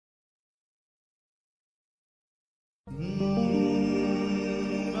চলে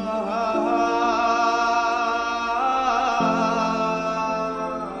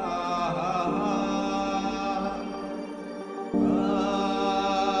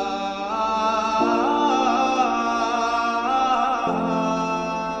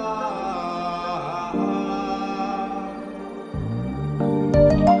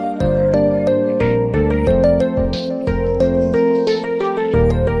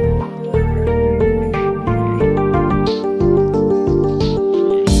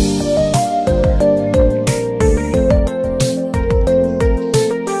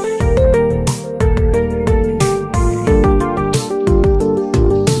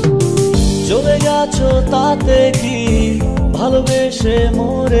গেছো তাতে কি ভালোবেসে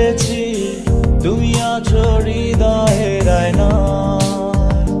মরেছি, তুমি আছো হৃদয়ের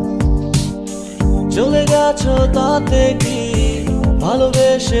আয়নায়। চলে গেছো তাতে কি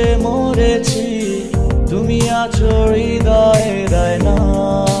ভালোবেসে মরেছি, তুমি আছো হৃদয়ের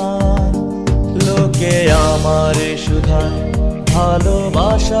আয়নায়। লোকে আমারে শুধায়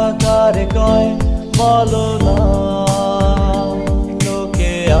ভালোবাসা কারে কয় বলো না,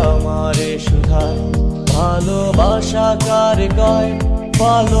 আমারে শুধায় ভালোবাসা কারে কয়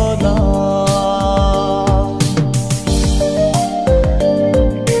বলো না।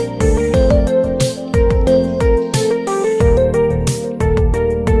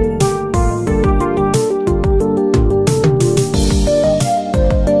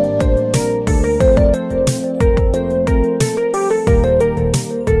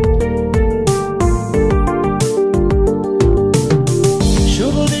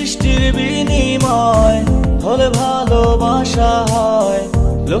 বিনিময় হলে ভালোবাসা হয়,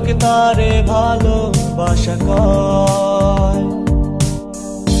 লোকে তারে ভালোবাসা কয়।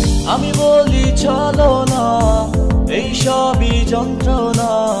 আমি বলি চলো না, এই সবই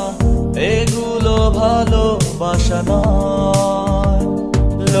যন্ত্রণা, এগুলো ভালোবাসা নয়।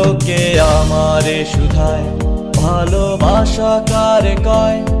 লোকে আমারে শুধায় ভালোবাসা কারে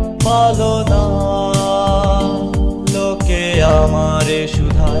কয় বলো না, লোকে আমারে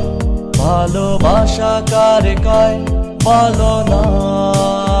শুধায় ভালোবাসা কারে কয় বলো না।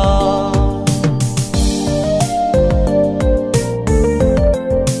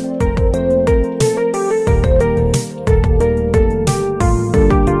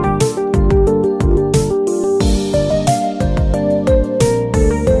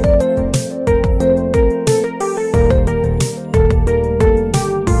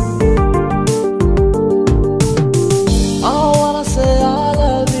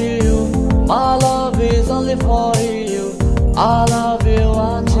 For you, I love you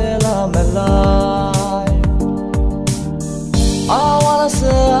until I'm alive. I wanna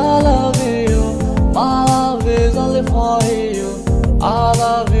say I love you, my love is only for you. I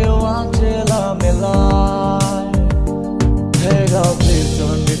love you until I'm alive. Hey girl, please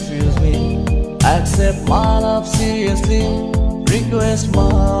don't refuse me, accept my love seriously, request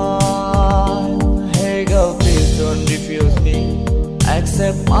mine. Hey girl, please don't refuse me,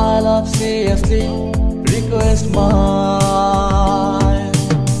 accept my love seriously, request mine.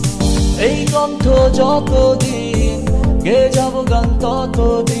 এই কণ্ঠ যতদিন গে যাব গান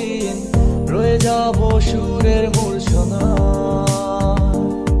ততদিন রয়ে যাব সুরের মূর্ছনা।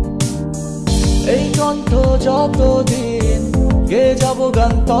 এই কণ্ঠ যতদিন গে যাব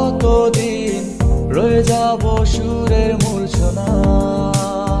গান ততদিন রয়ে যাব সুরের মূর্ছনা।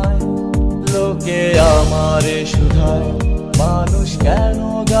 লোকে আমারে শুধায় মানুষ কেন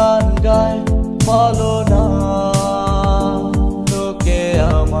গান গায় বলো না, লোকে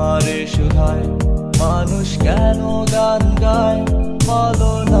আমারে শুধায় মানুষ কেন গান গায়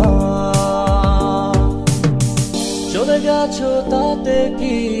বলো না। চলে গেছো তাতে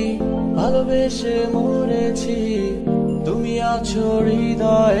কি ভালোবেসে মরেছি, তুমি আছো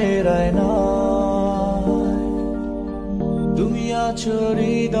হৃদয়ের আয়নায়, তুমি আছো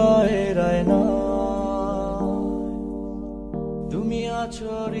হৃদয়ের আয়নায়, তুমি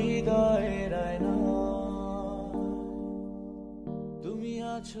আছো হৃদয়ের আয়নায়, তুমি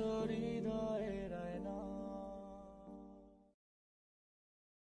আছো হৃদয়ের